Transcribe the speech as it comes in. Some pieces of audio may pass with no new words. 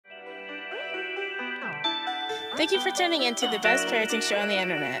Thank you for tuning in to the best parenting show on the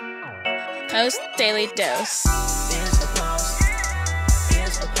internet, Post Daily Dose. Here's the post.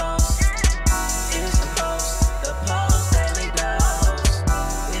 Here's the post. Here's the post. The Post Daily Dose.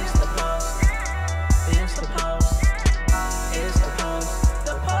 Here's the post. Here's the post. Here's the post.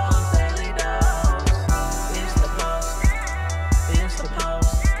 The Post Daily Dose. Here's the post. Here's the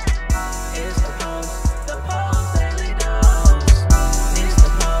post. Here's the post. The Post Daily Dose. Here's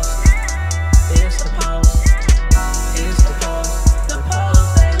the post. Here's the post. Here's the post. The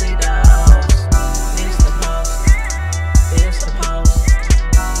Post Daily Dose. Here's the post. Here's the post.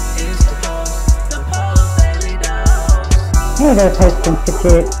 Here's the post. The Post Daily Dose. Hey there,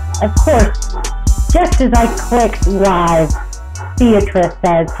 Post+Institute. Of course, just as I clicked live, Beatrice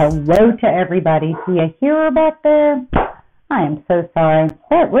says hello to everybody. Do you hear her back there? I am so sorry,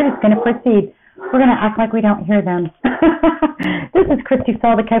 but we're just going to proceed. We're going to act like we don't hear them. This is Christy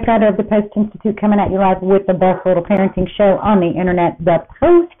Saul, the co-founder of the Post+Institute, coming at you live with the best little parenting show on the internet, the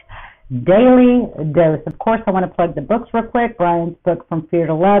Post Daily Dose. Of course, I want to plug the books real quick. Brian's book, From Fear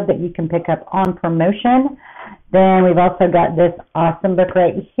to Love, that you can pick up on promotion. Then we've also got this awesome book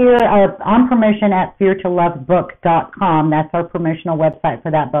right here on promotion at feartolovebook.com. That's our promotional website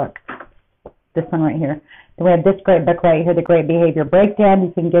for that book. This one right here. Then we have this great book right here, The Great Behavior Breakdown.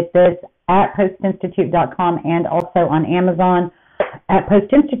 You can get this at postinstitute.com and also on Amazon. At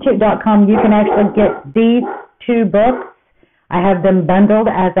postinstitute.com, you can actually get these two books. I have them bundled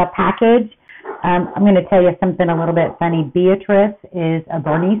as a package. I'm going to tell you something a little bit funny. Beatrice is a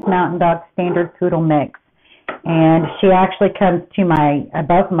Bernese Mountain Dog Standard Poodle mix, and she actually comes to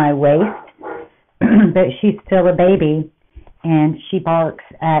above my waist, but she's still a baby, and she barks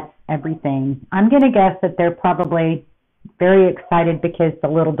at everything. I'm going to guess that they're probably very excited because the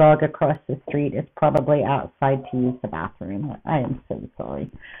little dog across the street is probably outside to use the bathroom. I am so sorry.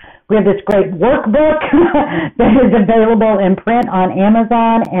 We have this great workbook that is available in print on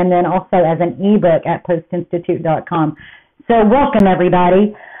Amazon and then also as an ebook at postinstitute.com. So welcome,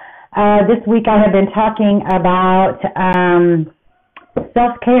 everybody. This week I have been talking about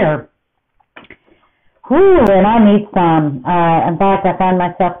self-care. Whew, and I need some. In fact, I found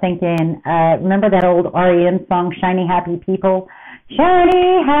myself thinking, remember that old REM song, Shiny Happy People?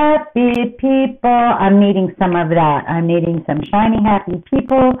 Shiny Happy People. I'm needing some of that. I'm needing some shiny happy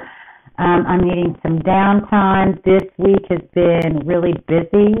people. I'm needing some downtime. This week has been really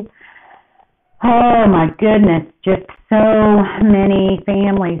busy. Oh, my goodness. Just so many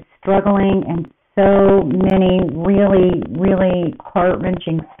families struggling and so many really, really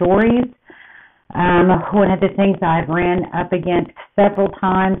heart-wrenching stories. One of the things I've ran up against several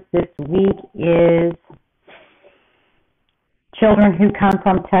times this week is children who come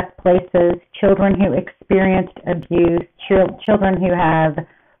from tough places, children who experienced abuse, children who have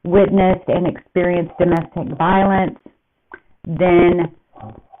witnessed and experienced domestic violence, then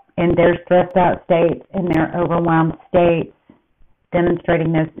in their stressed out states, in their overwhelmed states,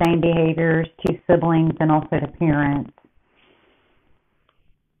 demonstrating those same behaviors to siblings and also to parents.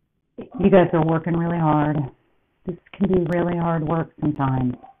 You guys are working really hard. This can be really hard work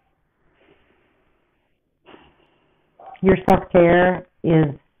sometimes. Your self-care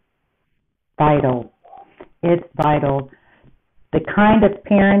is vital. It's vital. The kind of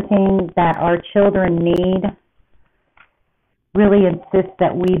parenting that our children need really insists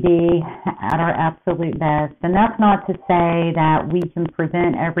that we be at our absolute best. And that's not to say that we can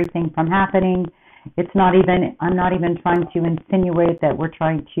prevent everything from happening. I'm not even trying to insinuate that we're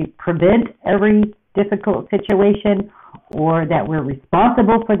trying to prevent every difficult situation or that we're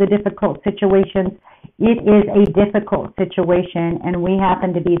responsible for the difficult situations. It is a difficult situation, and we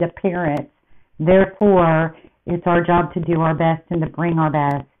happen to be the parents. Therefore, it's our job to do our best and to bring our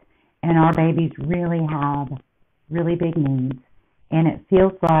best. And our babies really have really big needs. And it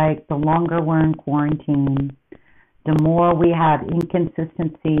feels like the longer we're in quarantine, the more we have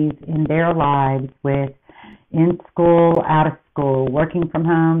inconsistencies in their lives with in school, out of school, working from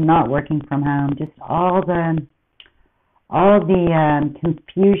home, not working from home, just all the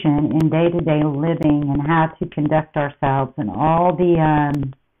confusion in day-to-day living and how to conduct ourselves and all the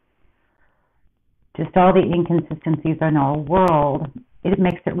inconsistencies in our world. It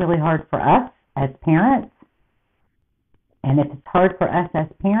makes it really hard for us as parents. And if it's hard for us as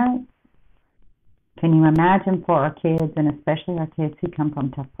parents, can you imagine for our kids, and especially our kids who come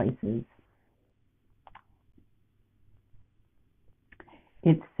from tough places?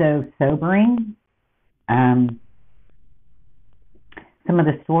 It's so sobering. Some of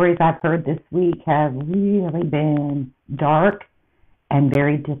the stories I've heard this week have really been dark and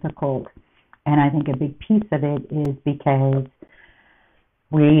very difficult. And I think a big piece of it is because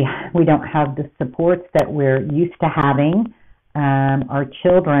We don't have the supports that we're used to having. Our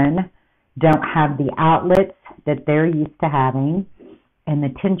children don't have the outlets that they're used to having, and the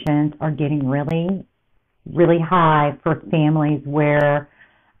tensions are getting really, really high for families where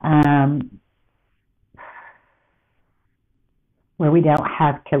we don't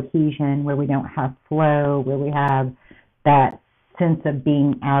have cohesion, where we don't have flow, where we have that sense of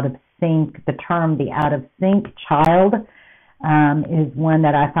being out of sync. The term the out of sync child is one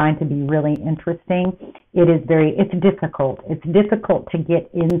that I find to be really interesting. It's difficult. It's difficult to get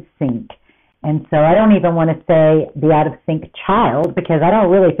in sync. And so I don't even want to say the out of sync child, because I don't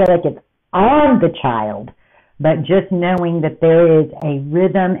really feel like it's on the child, but just knowing that there is a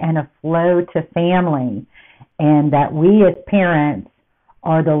rhythm and a flow to family, and that we as parents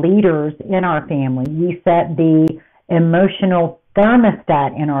are the leaders in our family. We set the emotional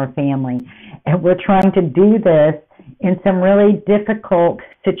thermostat in our family, and we're trying to do this in some really difficult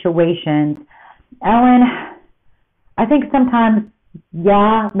situations. Ellen, I think sometimes,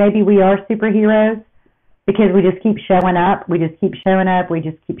 yeah, maybe we are superheroes because we just keep showing up. We just keep showing up. We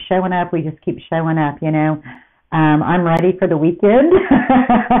just keep showing up. We just keep showing up, you know. I'm ready for the weekend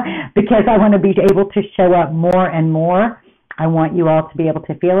because I want to be able to show up more and more. I want you all to be able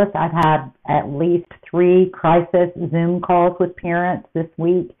to feel us. I've had at least 3 crisis Zoom calls with parents this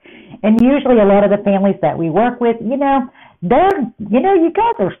week. And usually a lot of the families that we work with, you guys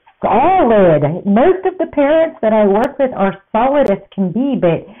are solid. Most of the parents that I work with are solid as can be,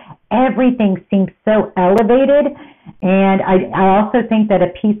 but everything seems so elevated. And I also think that a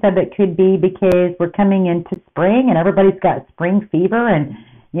piece of it could be because we're coming into spring and everybody's got spring fever, and,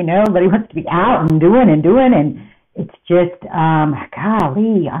 everybody wants to be out and doing. And it's just,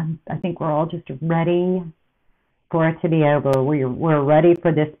 golly, I think we're all just ready for it to be over. We're ready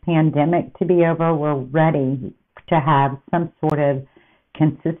for this pandemic to be over. We're ready to have some sort of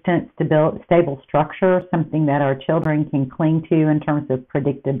consistent, stable structure, something that our children can cling to in terms of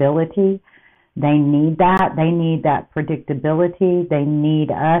predictability. They need that. They need that predictability. They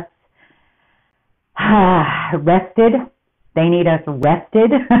need us rested. They need us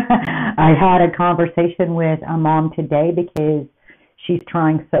rested. I had a conversation with a mom today because she's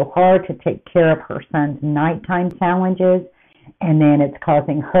trying so hard to take care of her son's nighttime challenges, and then it's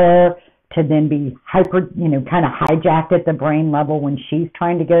causing her to then be kind of hijacked at the brain level when she's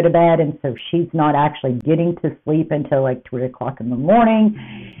trying to go to bed, and so she's not actually getting to sleep until like 3 o'clock in the morning,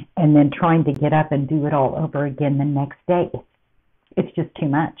 and then trying to get up and do it all over again the next day. It's just too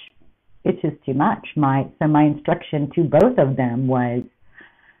much. It's just too much. My instruction to both of them was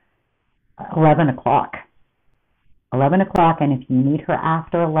 11 o'clock. 11 o'clock, and if you need her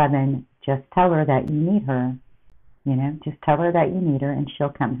after 11, just tell her that you need her. Just tell her that you need her, and she'll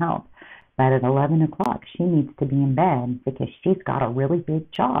come help. But at 11 o'clock, she needs to be in bed because she's got a really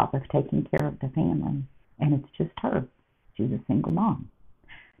big job of taking care of the family. And it's just her. She's a single mom.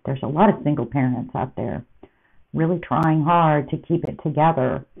 There's a lot of single parents out there really trying hard to keep it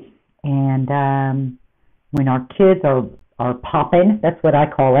together. And when our kids are popping, that's what I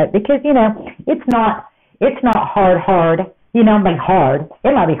call it, because, it's not hard. It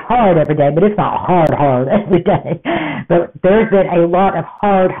might be hard every day, but it's not hard every day. But there's been a lot of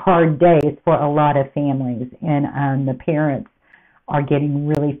hard days for a lot of families, and the parents are getting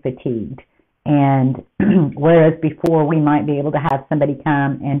really fatigued. And whereas before we might be able to have somebody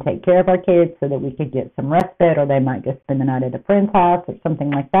come and take care of our kids so that we could get some respite, or they might just spend the night at a friend's house or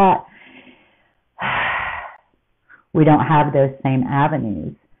something like that, we don't have those same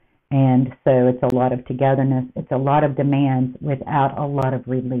avenues. And so it's a lot of togetherness. It's a lot of demands without a lot of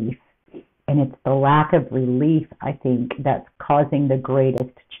relief. And it's the lack of relief, I think, that's causing the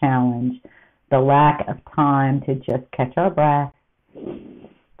greatest challenge. The lack of time to just catch our breath,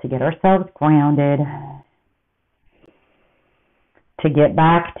 to get ourselves grounded, to get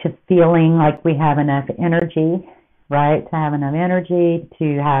back to feeling like we have enough energy, right? To have enough energy,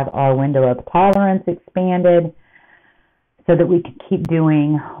 to have our window of tolerance expanded, so that we can keep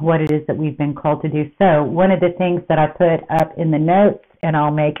doing what it is that we've been called to do. So one of the things that I put up in the notes, and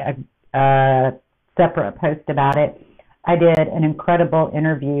I'll make a separate post about it, I did an incredible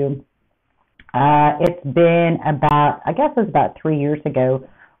interview. It's been about 3 years ago,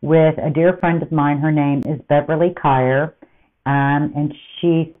 with a dear friend of mine. Her name is Beverly Kyer, and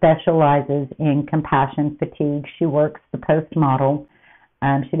she specializes in compassion fatigue. She works the Post model.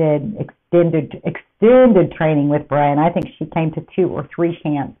 She did extended training with Brian. I think she came to 2 or 3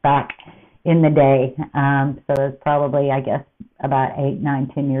 camps back in the day. So it's probably, I guess, about 8, 9,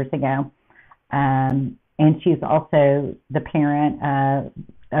 10 years ago. And she's also the parent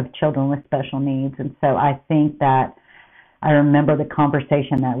of children with special needs. And so I think that I remember the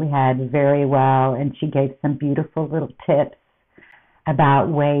conversation that we had very well, and she gave some beautiful little tips about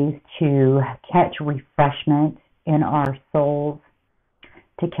ways to catch refreshment in our souls,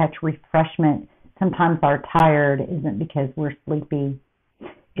 to catch refreshment. Sometimes our tired isn't because we're sleepy.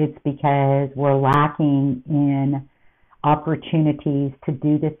 It's because we're lacking in opportunities to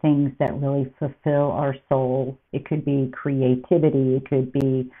do the things that really fulfill our soul. It could be creativity. It could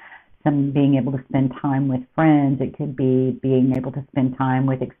be being able to spend time with friends. It could be being able to spend time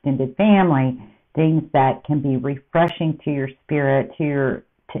with extended family. Things that can be refreshing to your spirit, to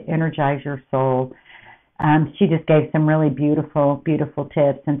energize your soul. She just gave some really beautiful, beautiful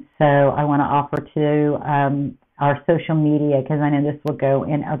tips, and so I want to offer to our social media, because I know this will go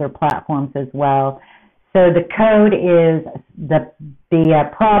in other platforms as well. So the code is the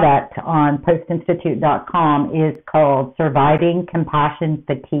product on postinstitute.com is called Surviving Compassion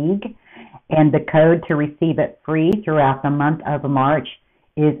Fatigue, and the code to receive it free throughout the month of March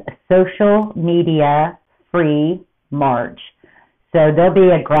is Social Media Free March. So there'll be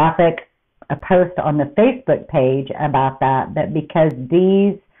a post on the Facebook page about that, but because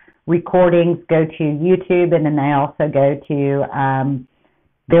these recordings go to YouTube and then they also go to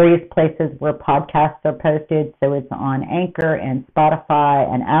various places where podcasts are posted, so it's on Anchor and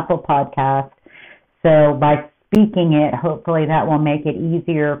Spotify and Apple Podcasts. So by speaking it, hopefully that will make it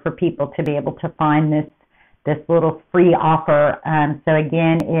easier for people to be able to find this little free offer. So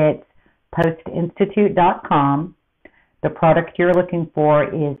again, it's postinstitute.com. The product you're looking for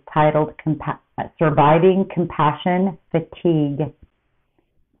is titled Surviving Compassion Fatigue.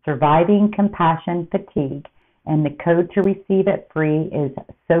 Surviving Compassion Fatigue. And the code to receive it free is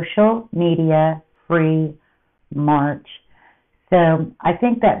Social Media Free March. So I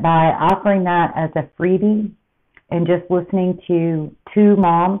think that by offering that as a freebie and just listening to two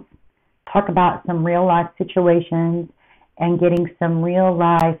moms talk about some real life situations and getting some real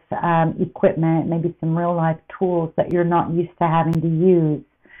life equipment, maybe some real life tools that you're not used to having to use,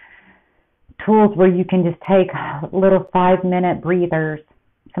 tools where you can just take little 5-minute breathers.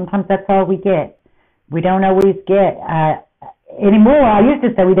 Sometimes that's all we get. We don't always get, anymore, I used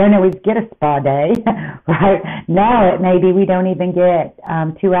to say we don't always get a spa day, right? Now it may be we don't even get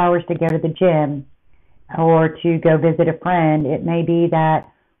 2 hours to go to the gym or to go visit a friend. It may be that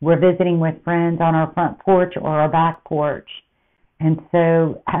we're visiting with friends on our front porch or our back porch. And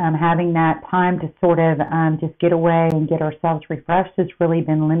so having that time to sort of just get away and get ourselves refreshed has really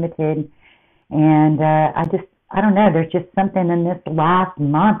been limited. And I don't know, there's just something in this last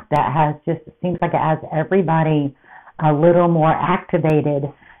month that has just, it seems like it has everybody a little more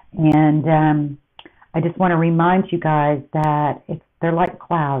activated. And I just want to remind you guys that they're like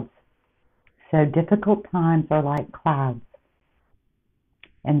clouds. So difficult times are like clouds.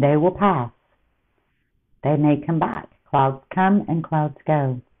 And they will pass. They may come back. Clouds come and clouds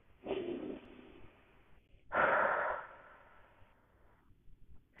go.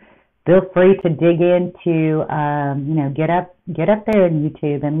 Feel free to dig into, get up there on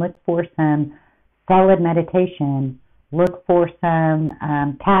YouTube and look for some solid meditation. Look for some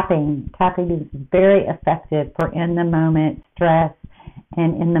tapping. Tapping is very effective for in-the-moment stress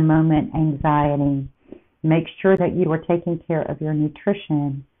and in-the-moment anxiety. Make sure that you are taking care of your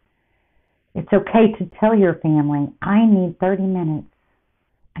nutrition. It's okay to tell your family, I need 30 minutes.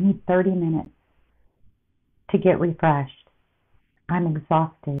 I need 30 minutes to get refreshed. I'm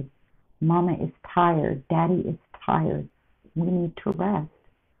exhausted. Mama is tired. Daddy is tired. We need to rest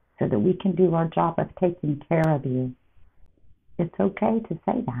so that we can do our job of taking care of you. It's okay to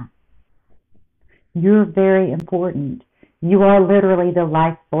say that. You're very important. You are literally the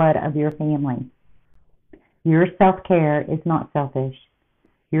lifeblood of your family. Your self-care is not selfish.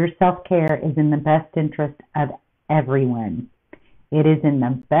 Your self-care is in the best interest of everyone. It is in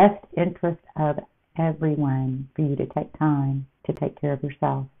the best interest of everyone for you to take time to take care of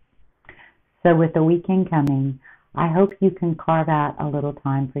yourself. So with the weekend coming, I hope you can carve out a little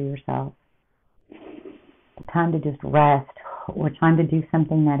time for yourself. Time to just rest or time to do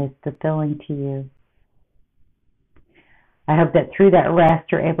something that is fulfilling to you. I hope that through that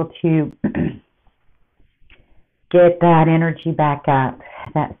rest you're able to get that energy back up,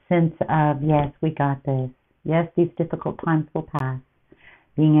 that sense of, yes, we got this. Yes, these difficult times will pass.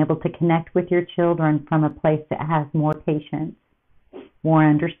 Being able to connect with your children from a place that has more patience, more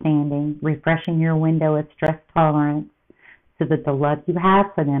understanding, refreshing your window of stress tolerance so that the love you have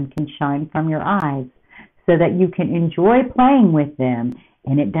for them can shine from your eyes, so that you can enjoy playing with them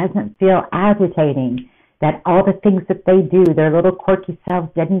and it doesn't feel agitating, that all the things that they do, their little quirky selves,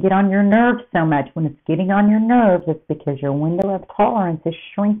 doesn't get on your nerves so much. When it's getting on your nerves, it's because your window of tolerance is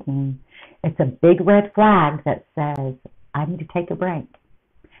shrinking. It's a big red flag that says, I need to take a break.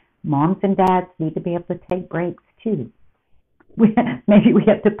 Moms and dads need to be able to take breaks too. Maybe we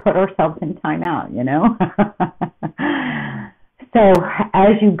have to put ourselves in timeout, you know? So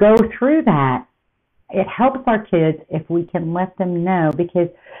as you go through that, it helps our kids if we can let them know, because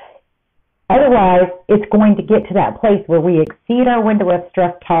otherwise it's going to get to that place where we exceed our window of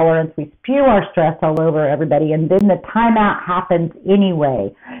stress tolerance, we spew our stress all over everybody, and then the timeout happens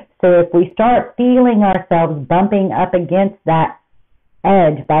anyway. So if we start feeling ourselves bumping up against that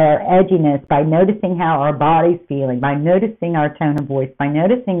edge by our edginess, by noticing how our body's feeling, by noticing our tone of voice, by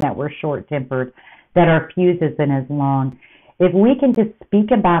noticing that we're short-tempered, that our fuse isn't as long, if we can just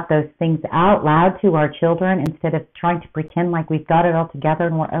speak about those things out loud to our children instead of trying to pretend like we've got it all together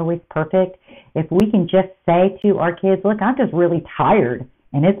and we're always perfect, if we can just say to our kids, look, I'm just really tired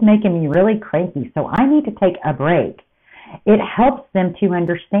and it's making me really cranky, so I need to take a break. It helps them to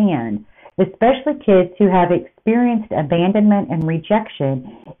understand, especially kids who have experienced abandonment and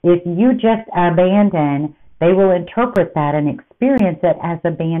rejection. If you just abandon, they will interpret that and experience it as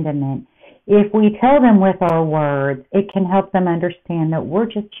abandonment. If we tell them with our words, it can help them understand that we're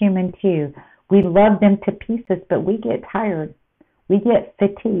just human too. We love them to pieces, but we get tired. We get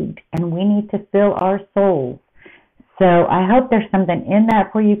fatigued, and we need to fill our souls. So I hope there's something in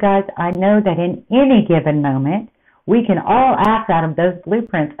that for you guys. I know that in any given moment, we can all act out of those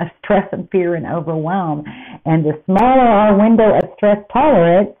blueprints of stress and fear and overwhelm. And the smaller our window of stress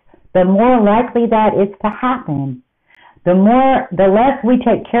tolerance, the more likely that is to happen. The less we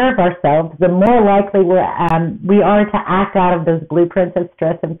take care of ourselves, the more likely we are to act out of those blueprints of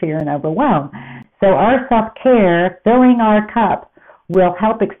stress and fear and overwhelm. So our self-care, filling our cup, will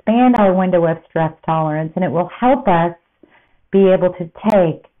help expand our window of stress tolerance, and it will help us be able to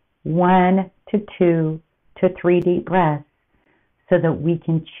take 1 to 2 to 3 deep breaths so that we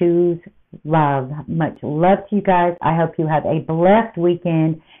can choose love. Much love to you guys. I hope you have a blessed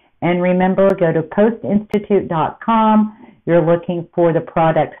weekend. And remember, go to Post+Institute.com. You're looking for the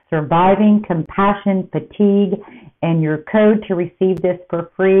product Surviving Compassion Fatigue, and your code to receive this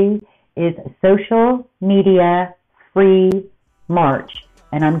for free is Social Media Free March.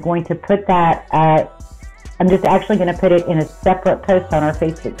 And I'm going to put that, I'm just actually going to put it in a separate post on our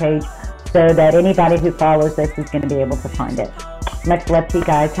Facebook page so that anybody who follows us is going to be able to find it. Much love to you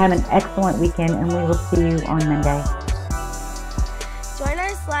guys. Have an excellent weekend, and we will see you on Monday. Join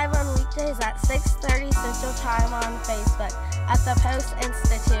us live on weekdays at 6:30 Central Time on Facebook at the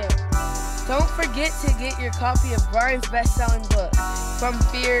Post+Institute. Don't forget to get your copy of Brian's best-selling book, From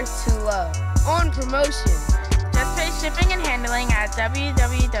Fear to Love, on promotion. Just pay shipping and handling at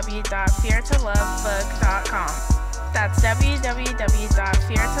www.feartolovebook.com. That's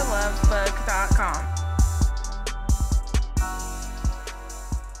www.feartolovebook.com.